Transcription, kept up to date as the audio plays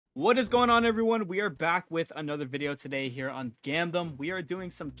What is going on, everyone? We are back with another video today here on Gamdom. We are doing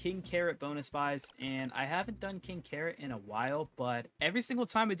some King Carrot bonus buys, and I haven't done King Carrot in a while, but every single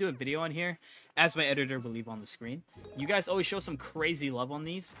time I do a video on here, as my editor will leave on the screen, you guys always show some crazy love on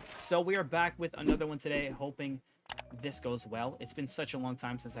these. So we are back with another one today, hoping this goes well. It's been such a long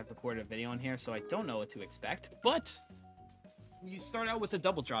time since I've recorded a video on here, so I don't know what to expect, but you start out with a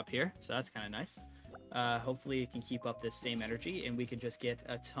double drop here, so that's kind of nice. Hopefully it can keep up this same energy and we can just get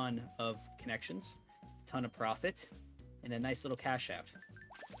a ton of connections, a ton of profit, and a nice little cash out.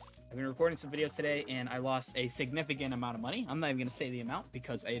 I've been recording some videos today and I lost a significant amount of money. I'm not even going to say the amount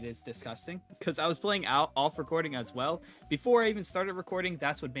because it is disgusting. Because I was playing out off recording as well. Before I even started recording,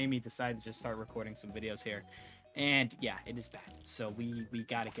 that's what made me decide to just start recording some videos here. And yeah, it is bad. So we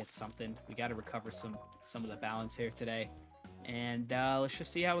got to get something. We got to recover some of the balance here today. And let's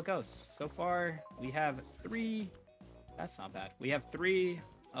just see how it goes. So far, we have 3. That's not bad. We have 3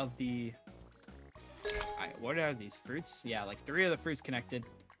 of the... what are these fruits? Yeah, like 3 of the fruits connected.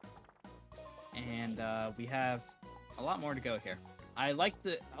 And we have a lot more to go here. I like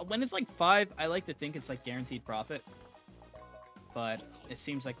the... When it's like 5, I like to think it's like guaranteed profit. But it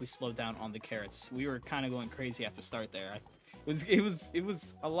seems like we slowed down on the carrots. We were kind of going crazy at the start there. It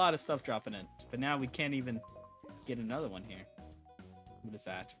was a lot of stuff dropping in. But now we can't even get another one here. What is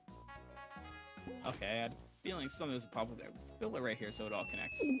that? Okay, I had a feeling something was a problem there. Fill it right here so it all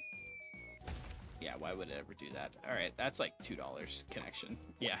connects. Yeah, why would it ever do that? Alright, that's like $2 connection.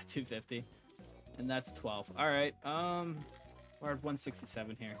 Yeah, $2.50. And that's 12. Alright, we're at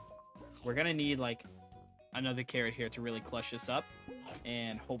 167 here. We're gonna need like another carrot here to really clutch this up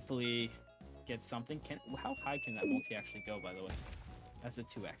and hopefully get something. How high can that multi actually go, by the way? That's a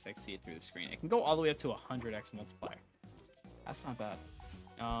 2x. I see it through the screen. It can go all the way up to a 100x multiplier. That's not bad.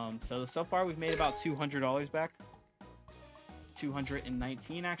 So far we've made about $200 back.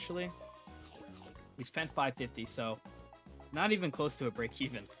 219 actually. We spent 550, so not even close to a break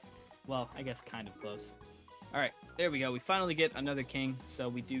even. Well, I guess kind of close. All right, there we go. We finally get another king, so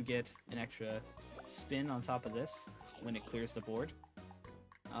we do get an extra spin on top of this when it clears the board.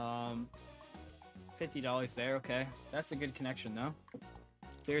 $50 there. Okay, that's a good connection though.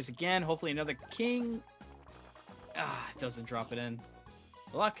 Clears again. Hopefully another king. It doesn't drop it in.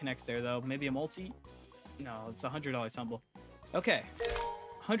 A lot connects there, though. Maybe a multi? No, it's a $100 tumble. Okay.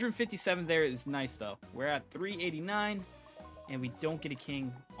 157 there is nice, though. We're at 389, and we don't get a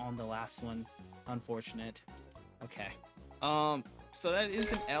king on the last one. Unfortunate. Okay. So that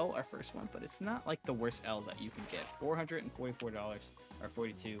is an L, our first one, but it's not like the worst L that you can get. $444 or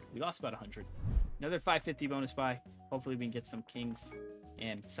 42. We lost about 100. Another 550 bonus buy. Hopefully we can get some kings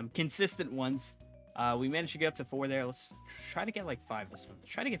and some consistent ones. We managed to get up to 4 there. Let's try to get like 5 this one.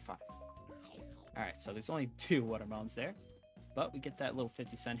 Let's try to get 5. Alright, so there's only 2 watermelons there. But we get that little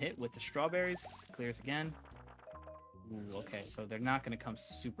 50-cent hit with the strawberries. Clears again. Ooh, okay, so they're not going to come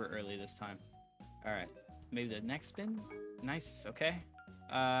super early this time. Alright, maybe the next spin? Nice, okay.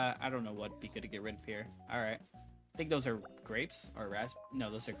 I don't know what'd be good to get rid of here. Alright. I think those are grapes or raspberries.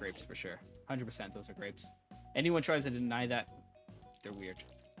 No, those are grapes for sure. 100% those are grapes. Anyone tries to deny that, they're weird.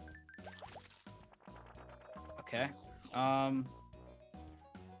 Okay.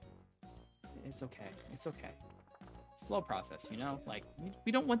 It's okay. It's okay. Slow process, you know? Like,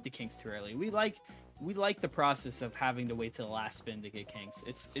 we don't want the kings too early. We like the process of having to wait till the last spin to get kings.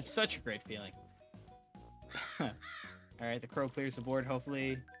 It's such a great feeling. Alright, the crow clears the board,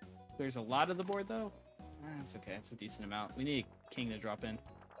 hopefully. Clears a lot of the board, though. It's okay. It's a decent amount. We need a king to drop in.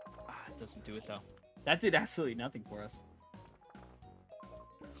 It doesn't do it, though. That did absolutely nothing for us.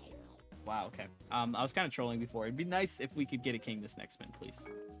 Wow, okay. I was kind of trolling before. It'd be nice if we could get a king this next spin, please.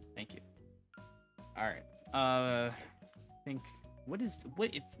 Thank you. Alright. I think...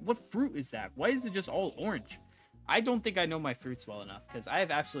 What fruit is that? Why is it just all orange? I don't think I know my fruits well enough, because I have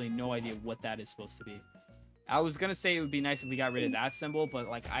absolutely no idea what that is supposed to be. I was gonna say it would be nice if we got rid of that symbol, but,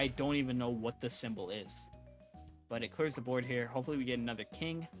 like, I don't even know what the symbol is. But it clears the board here. Hopefully we get another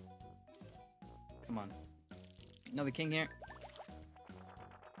king. Come on. Another king here.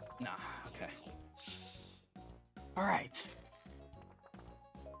 Nah, okay. Alright.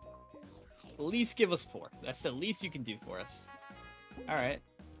 At least give us 4. That's the least you can do for us. Alright.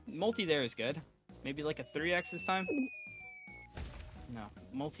 Multi there is good. Maybe like a 3x this time? No.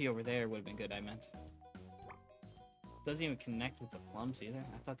 Multi over there would have been good, I meant. Doesn't even connect with the plums either.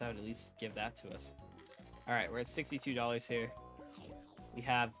 I thought that would at least give that to us. Alright, we're at $62 here. We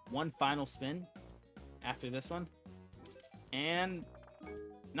have one final spin after this one. And...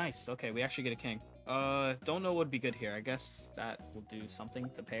 nice. Okay, we actually get a king. Don't know what would be good here. I guess that will do something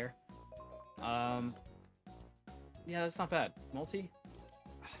to pair. Yeah, that's not bad. Multi?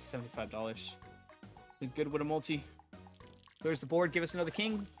 $75. Good with a multi. Clears the board. Give us another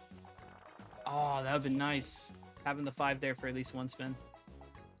king. Oh, that would have been nice. Having the 5 there for at least one spin.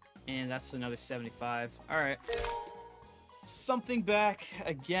 And that's another 75. All right. Something back.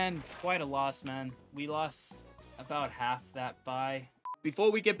 Again, quite a loss, man. We lost about half that buy.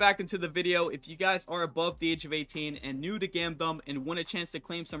 Before we get back into the video, if you guys are above the age of 18 and new to Gamdom and want a chance to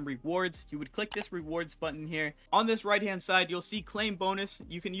claim some rewards, you would click this rewards button here. On this right hand side, you'll see claim bonus.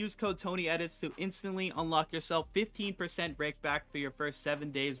 You can use code tonyeditss to instantly unlock yourself 15% rake back for your first 7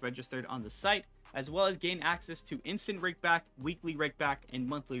 days registered on the site, as well as gain access to instant rake back, weekly rake back, and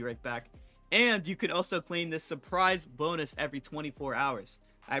monthly rake back. And you can also claim this surprise bonus every 24 hours.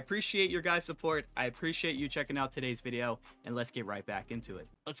 I appreciate your guys' support. I appreciate you checking out today's video, and let's get right back into it.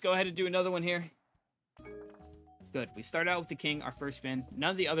 Let's go ahead and do another one here. Good. We start out with the king, our first spin.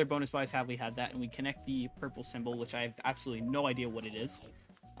 None of the other bonus buys have we had that, and we connect the purple symbol, which I have absolutely no idea what it is.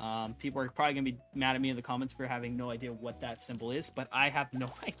 People are probably going to be mad at me in the comments for having no idea what that symbol is, but I have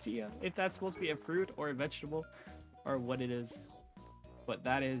no idea if that's supposed to be a fruit or a vegetable or what it is. But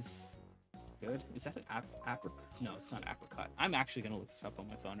that is good. Is that an apricot? No, it's not apricot. I'm actually going to look this up on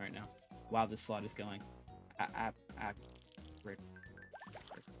my phone right now. Wow, this slot is going. Apricot.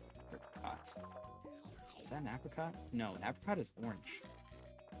 Is that an apricot? No, an apricot is orange.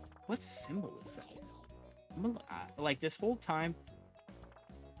 What symbol is that? Like, this whole time,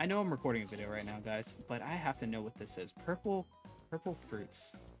 I know I'm recording a video right now, guys, but I have to know what this is. Purple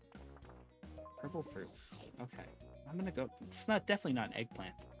fruits. Purple fruits. Okay. I'm going to go. It's definitely not an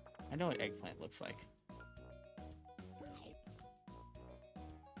eggplant. I know what eggplant looks like.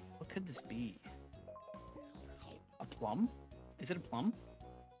 What could this be? A plum? Is it a plum?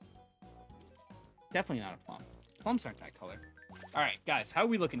 Definitely not a plum. Plums aren't that color. Alright, guys, how are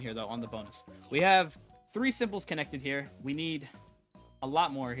we looking here, though, on the bonus? We have 3 symbols connected here. We need a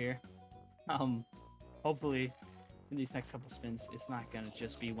lot more here. Hopefully, in these next couple spins, it's not going to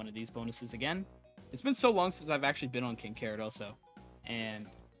just be one of these bonuses again. It's been so long since I've actually been on King Carrot also. And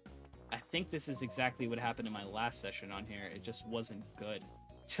I think this is exactly what happened in my last session on here. It just wasn't good.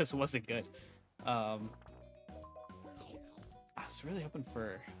 It just wasn't good. I was really hoping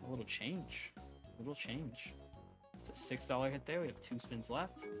for a little change. A little change. It's a $6 hit there. We have 2 spins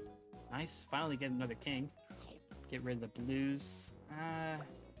left. Nice. Finally get another king. Get rid of the blues.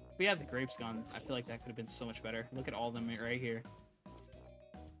 If we had the grapes gone, I feel like that could have been so much better. Look at all of them right here.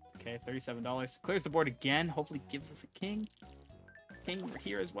 Okay, $37. Clears the board again. Hopefully gives us a king. King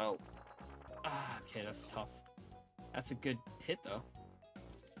here as well. Okay, that's tough. That's a good hit, though.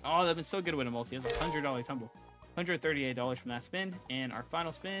 Oh, that'd been so good with a multi. It's a $100 tumble. $138 from that spin. And our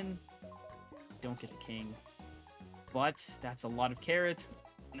final spin. Don't get the king. But that's a lot of carrot.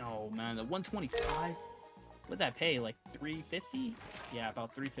 No, man. The 125. What'd that pay? Like $350? Yeah,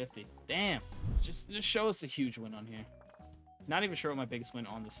 about $350. Damn. Just show us a huge win on here. Not even sure what my biggest win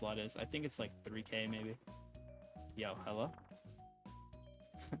on the slot is. I think it's like 3K maybe. Yo, hello?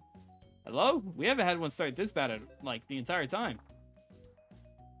 Hello? We haven't had one start this bad like the entire time.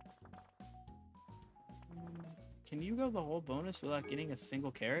 Can you go the whole bonus without getting a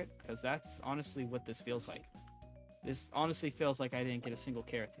single carrot? Because that's honestly what this feels like. This honestly feels like I didn't get a single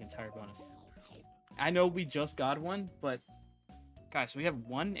carrot the entire bonus. I know we just got one, but guys, we have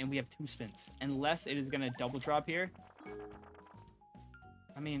 1 and we have 2 spins. Unless it is going to double drop here.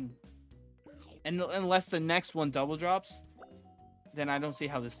 I mean, and unless the next one double drops, then I don't see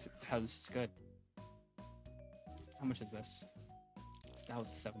how this is good. How much is this? That was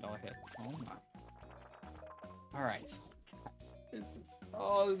a $7 hit. Oh my. All right. This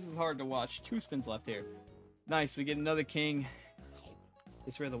is hard to watch. 2 spins left here. Nice. We get another king.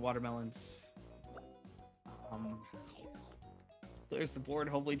 It's where the watermelons. Clears the board.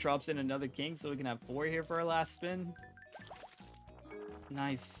 Hopefully drops in another king so we can have 4 here for our last spin.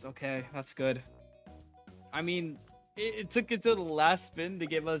 Nice. Okay, that's good. I mean, it took it to the last spin to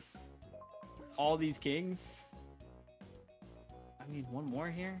give us all these kings. I mean, 1 more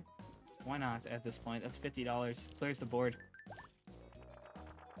here. Why not at this point? That's $50. Clears the board.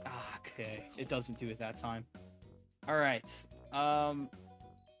 Okay, it doesn't do it that time. All right. How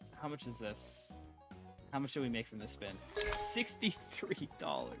much is this? How much do we make from this spin? $63.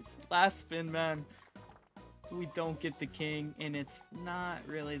 Last spin, man. We don't get the king, and it's not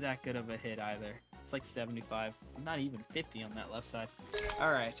really that good of a hit either. It's like 75, not even 50 on that left side.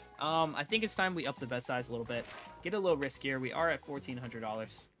 All right, I think it's time we up the bet size a little bit, get a little riskier. We are at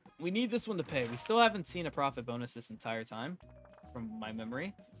 $1,400. We need this one to pay. We still haven't seen a profit bonus this entire time, from my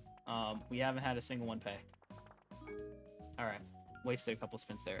memory. We haven't had a single one pay. All right, wasted a couple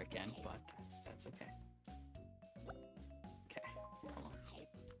spins there again, but that's okay. Okay, come on.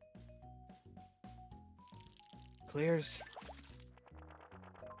 clears.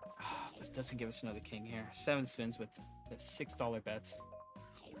 But it doesn't give us another king here. 7 spins with the $6 bet.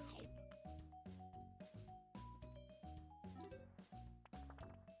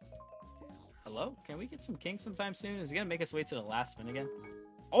 Hello? Can we get some kings sometime soon? Is it gonna make us wait to the last spin again?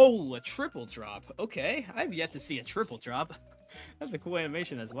 Oh, a triple drop. Okay, I've yet to see a triple drop. That's a cool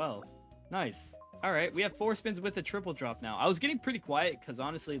animation as well. Nice. All right, we have 4 spins with a triple drop now. I was getting pretty quiet because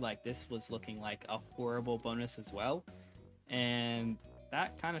honestly, like, this was looking like a horrible bonus as well. And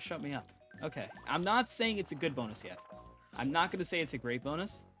that kind of shut me up. Okay, I'm not saying it's a good bonus yet. I'm not going to say it's a great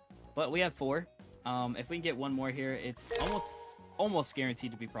bonus, but we have 4. If we can get one more here, it's almost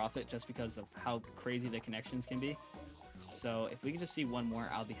guaranteed to be profit just because of how crazy the connections can be. So if we can just see one more,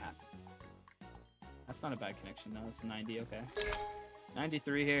 I'll be happy. That's not a bad connection, no. It's 90, okay.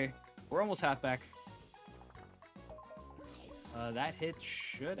 93 here. We're almost half back. That hit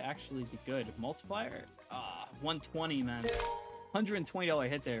should actually be good. Multiplier? 120, man. $120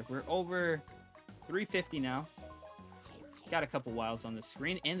 hit there. We're over 350 now. Got a couple wilds on the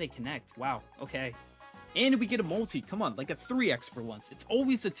screen, and they connect. Wow, okay. And we get a multi. Come on, like a 3x for once. It's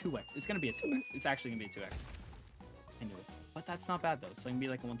always a 2x. It's going to be a 2x. It's actually going to be a 2x. I knew it. But that's not bad, though. It's going to be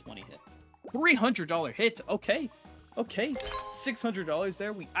like a 120 hit. $300 hit. Okay. Okay. $600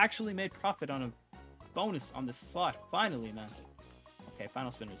 there. We actually made profit on a bonus on this slot. Finally, man. Okay,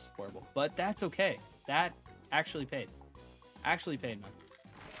 final spin was horrible. But that's okay. That actually paid. Actually paid, man.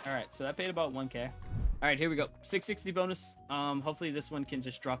 All right, so that paid about 1K. All right, here we go. 660 bonus. Hopefully this one can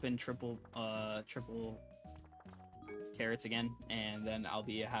just drop in triple carrots again, and then I'll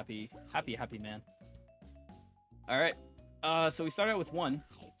be a happy man. All right. So we start out with 1.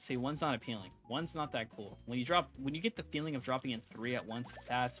 See, 1's not appealing. 1's not that cool. When you get the feeling of dropping in 3 at once,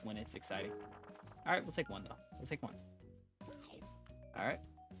 that's when it's exciting. All right, we'll take 1 though. We'll take 1. All right,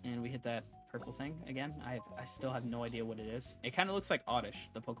 and we hit that purple thing again. I still have no idea what it is. It kind of looks like Oddish,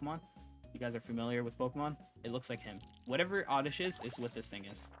 the Pokemon. You guys are familiar with Pokemon? It looks like him. Whatever Oddish is what this thing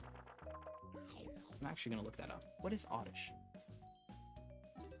is. I'm actually gonna look that up. What is Oddish?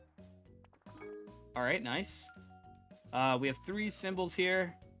 All right, nice. We have 3 symbols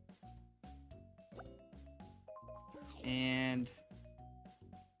here. And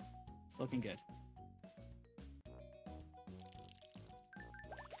it's looking good.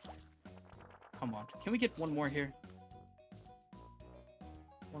 Come on. Can we get one more here?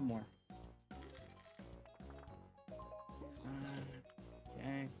 One more.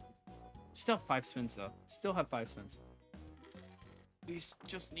 Okay. Still have 5 spins, though. Still have 5 spins. We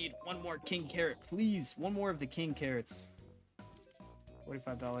just need one more king carrot, please. One more of the king carrots.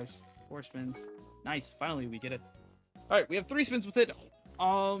 $45. 4 spins. Nice. Finally, we get it. All right, we have 3 spins with it.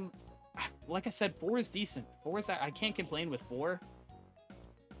 Like I said, 4 is decent. 4 is... I can't complain with 4.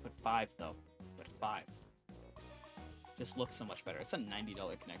 But 5, though. But 5. Just looks so much better. It's a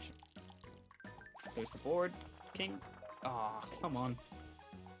 $90 connection. There's the board. King. Oh, come on.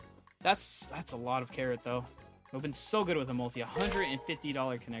 That's a lot of carrot, though. We've been so good with a multi.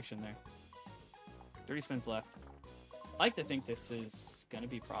 $150 connection there. 30 spins left. I like to think this is going to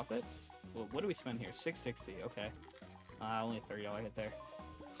be profits. Well, what do we spend here? 660. Okay. Only a $30 hit there.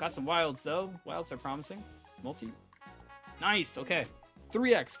 Got some wilds, though. Wilds are promising. Multi. Nice. Okay.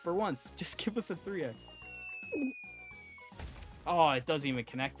 3x for once. Just give us a 3x. Oh, it doesn't even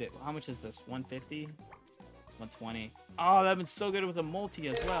connect it. How much is this? 150? 120. Oh, that'd been so good with a multi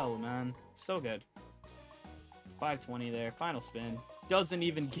as well, man. So good. 520 there. Final spin. Doesn't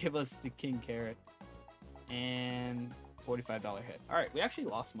even give us the king carrot. And $45 hit. All right, we actually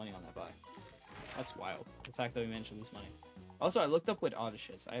lost money on that buy. That's wild. The fact that we managed to lose money. Also, I looked up what Oddish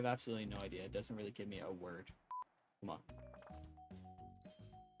is. I have absolutely no idea. It doesn't really give me a word. Come on.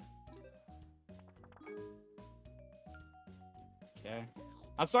 Okay.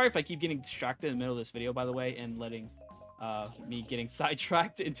 I'm sorry if I keep getting distracted in the middle of this video, by the way, and letting me getting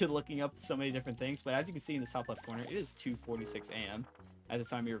sidetracked into looking up so many different things. But as you can see in the top left corner, it is 2:46 a.m. at the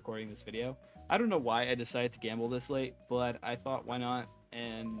time of recording this video. I don't know why I decided to gamble this late, but I thought why not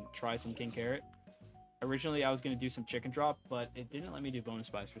and try some king carrot. Originally, I was going to do some chicken drop, but it didn't let me do bonus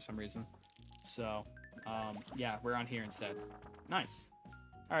buys for some reason. So, yeah, we're on here instead. Nice.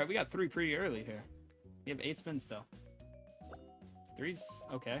 All right, we got 3 pretty early here. We have 8 spins still. 3's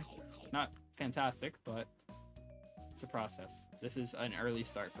okay. Not fantastic, but it's a process. This is an early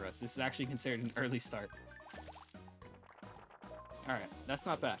start for us. This is actually considered an early start. All right, that's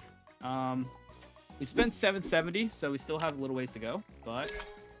not bad. We spent 770, so we still have a little ways to go, but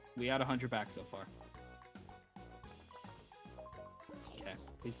we got 100 back so far. Okay,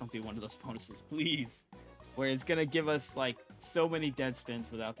 please don't be one of those bonuses, please. Where it's gonna give us like so many dead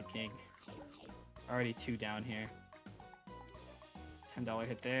spins without the king. Already 2 down here. $10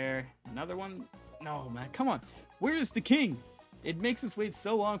 hit there. Another one. No, man. Come on. Where is the king? It makes us wait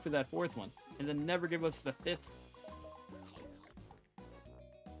so long for that fourth one. And then never give us the fifth.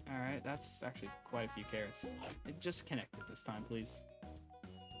 Alright, that's actually quite a few carrots. It just connected this time, please.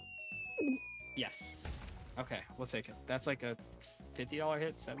 Yes. Okay, we'll take it. That's like a $50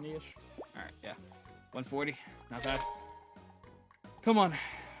 hit, 70-ish. Alright, yeah. 140. Not bad. Come on.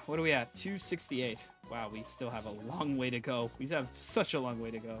 What are we at? 268. Wow, we still have a long way to go. We have such a long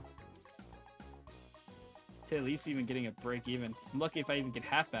way to go. To at least even getting a break even. I'm lucky if I even get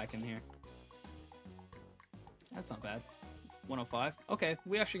half back in here. That's not bad. 105. Okay,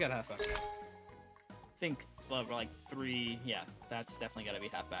 we actually got half back. I think like 3. Yeah, that's definitely got to be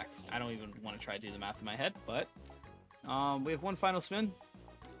half back. I don't even want to try to do the math in my head, but we have one final spin.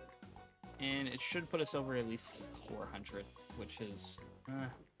 And it should put us over at least 400, which is...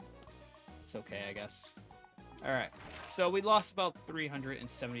 it's okay, I guess. Alright, so we lost about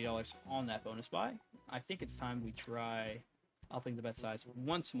 $370 on that bonus buy. I think it's time we try upping the bet size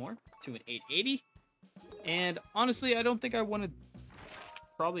once more to an 880. And honestly, I don't think I want to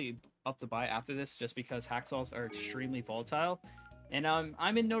probably up the buy after this, just because hacksaws are extremely volatile. And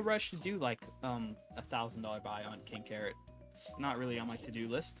I'm in no rush to do like $1,000 buy on King Carrot. It's not really on my to-do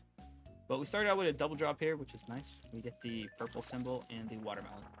list. But we started out with a double drop here, which is nice. We get the purple symbol and the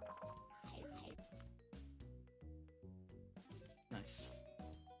watermelon. Nice.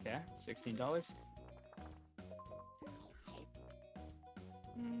 Okay, $16.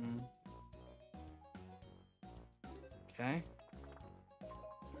 Okay.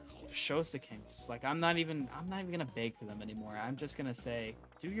 Just shows the kings. Like I'm not even gonna beg for them anymore. I'm just gonna say,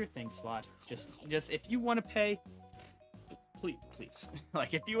 do your thing, slot. Just if you want to pay, please.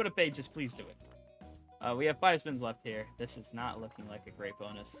 Like if you want to pay, just please do it. We have 5 spins left here. This is not looking like a great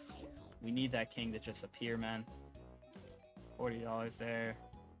bonus. We need that king to just appear, man. $40 there.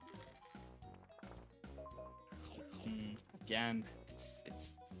 Again,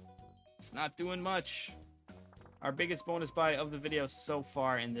 it's not doing much. Our biggest bonus buy of the video so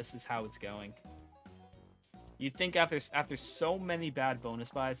far, and this is how it's going. You'd think after so many bad bonus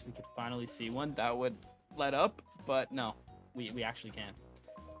buys, we could finally see one that would let up, but no, we actually can't.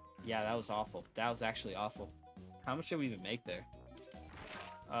 Yeah, that was awful. That was actually awful. How much did we even make there?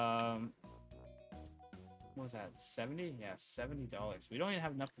 What was that? 70? Yeah, $70. We don't even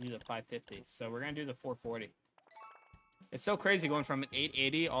have enough to do the 550, so we're gonna do the 440. It's so crazy going from an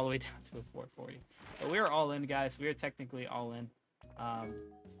 880 all the way down to a 440. But we are all in, guys. We are technically all in.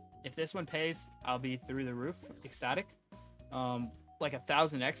 If this one pays, I'll be through the roof, ecstatic. Like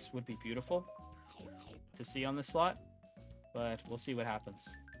 1000x would be beautiful to see on this slot, but we'll see what happens.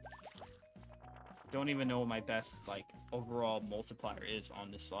 Don't even know what my best like overall multiplier is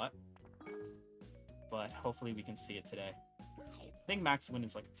on this slot, but hopefully we can see it today. I think max win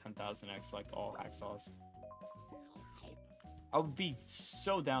is like 10,000x, like all hacksaws. I would be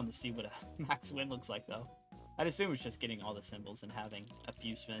so down to see what a max win looks like, though. I'd assume it's just getting all the symbols and having a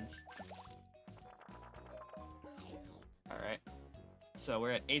few spins. Alright. So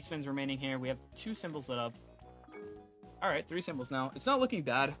we're at 8 spins remaining here. We have 2 symbols lit up. Alright, 3 symbols now. It's not looking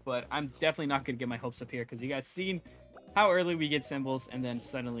bad, but I'm definitely not going to get my hopes up here, because you guys seen how early we get symbols, and then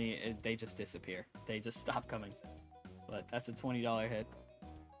suddenly they just disappear. They just stop coming. But that's a $20 hit.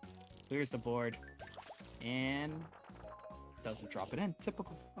 Clears the board. And... doesn't drop it in.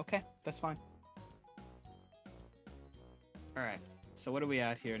 Typical. Okay, that's fine. Alright, so what are we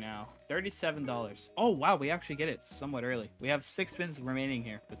at here now? $37. Oh, wow, we actually get it somewhat early. We have 6 spins remaining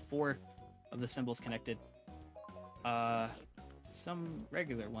here with 4 of the symbols connected. Some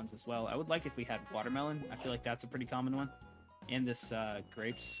regular ones as well. I would like if we had watermelon. I feel like that's a pretty common one. And this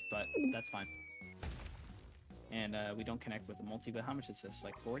grapes, but that's fine. And we don't connect with the multi, but how much is this?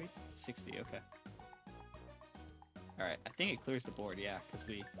 Like 40? 60, okay. Alright, I think it clears the board, yeah, because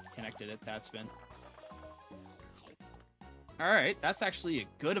we connected it that spin. Alright, that's actually a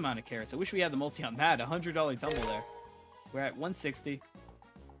good amount of carrots. I wish we had the multi on that. $100 tumble there. We're at 160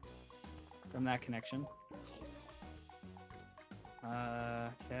 from that connection.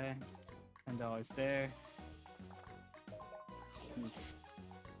 Okay. $10 there. Oof.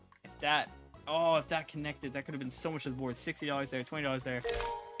 If that connected, that could have been so much of the board. $60 there, $20 there.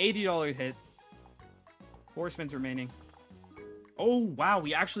 $80 hit. 4 spins remaining. Oh wow,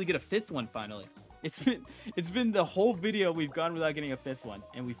 we actually get a 5th one finally. It's been the whole video we've gone without getting a 5th one,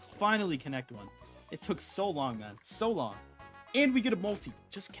 and we finally connect one. It took so long, man, so long. And we get a multi.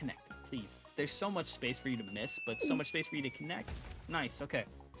 Just connect, please. There's so much space for you to miss, but so much space for you to connect. Nice. Okay,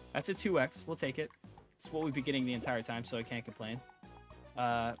 that's a 2x. We'll take it. It's what we've been getting the entire time, so I can't complain.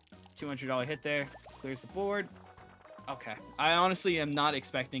 $200 hit there. Clears the board. Okay. I honestly am not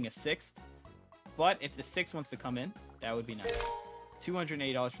expecting a sixth, but if the sixth wants to come in, that would be nice.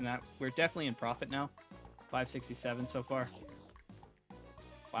 $280 from that. We're definitely in profit now. 567 so far.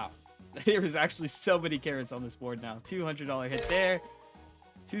 Wow. There was actually so many carrots on this board now. $200 hit there.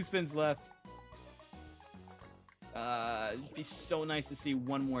 2 spins left. It'd be so nice to see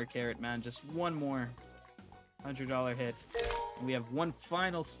one more carrot, man. Just one more $100 hit. And we have one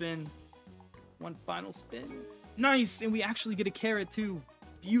final spin. One final spin. Nice! And we actually get a carrot, too.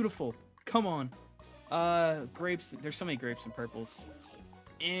 Beautiful. Come on. Grapes. There's so many grapes and purples.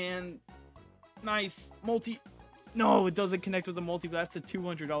 And nice. Multi. No, it doesn't connect with the multi, but that's a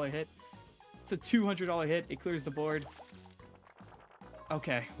 $200 hit. It's a $200 hit. It clears the board.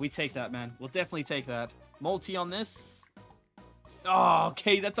 Okay, we take that, man. We'll definitely take that. Multi on this. Oh,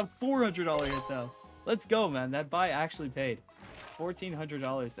 okay, that's a $400 hit, though. Let's go, man. That buy actually paid.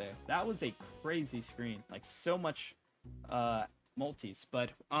 $1,400 there. That was a crazy screen. Like, so much multis.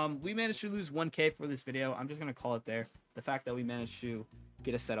 But we managed to lose 1K for this video. I'm just going to call it there. The fact that we managed to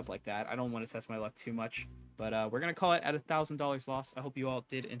get a setup like that. I don't want to test my luck too much. But we're going to call it at $1,000 loss. I hope you all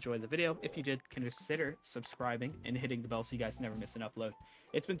did enjoy the video. If you did, consider subscribing and hitting the bell so you guys never miss an upload.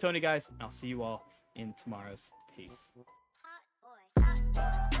 It's been Tony, guys, and I'll see you all in tomorrow's. Peace.